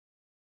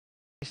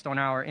based on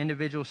our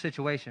individual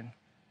situation.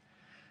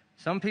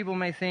 Some people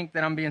may think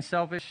that I'm being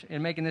selfish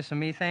in making this a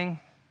me thing.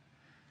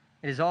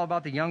 It is all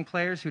about the young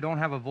players who don't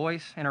have a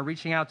voice and are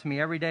reaching out to me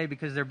every day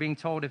because they're being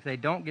told if they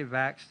don't get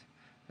vaxxed,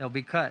 they'll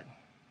be cut.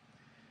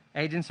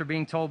 Agents are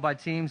being told by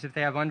teams if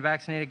they have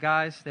unvaccinated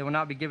guys, they will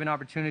not be given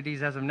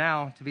opportunities as of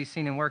now to be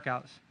seen in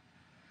workouts.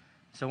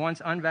 So once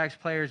unvaxxed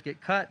players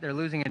get cut, they're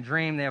losing a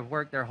dream they have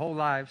worked their whole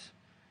lives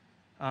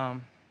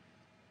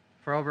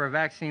for over a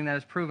vaccine that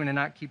is proven to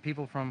not keep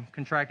people from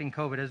contracting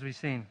COVID, as we've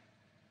seen.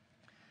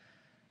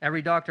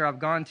 Every doctor I've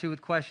gone to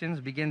with questions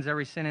begins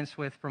every sentence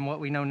with, "from what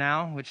we know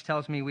now," which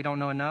tells me we don't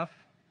know enough.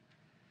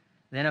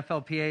 The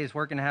NFLPA is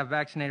working to have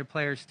vaccinated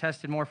players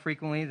tested more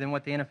frequently than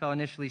what the NFL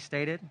initially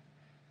stated.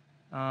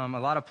 A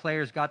lot of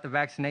players got the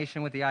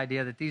vaccination with the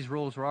idea that these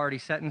rules were already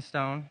set in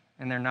stone,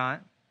 and they're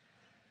not.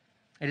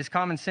 It is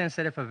common sense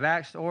that if a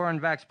vaxxed or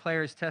unvaxxed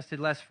player is tested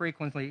less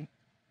frequently,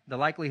 the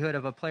likelihood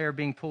of a player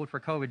being pulled for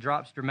COVID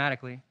drops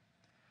dramatically.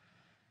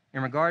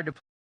 In regard to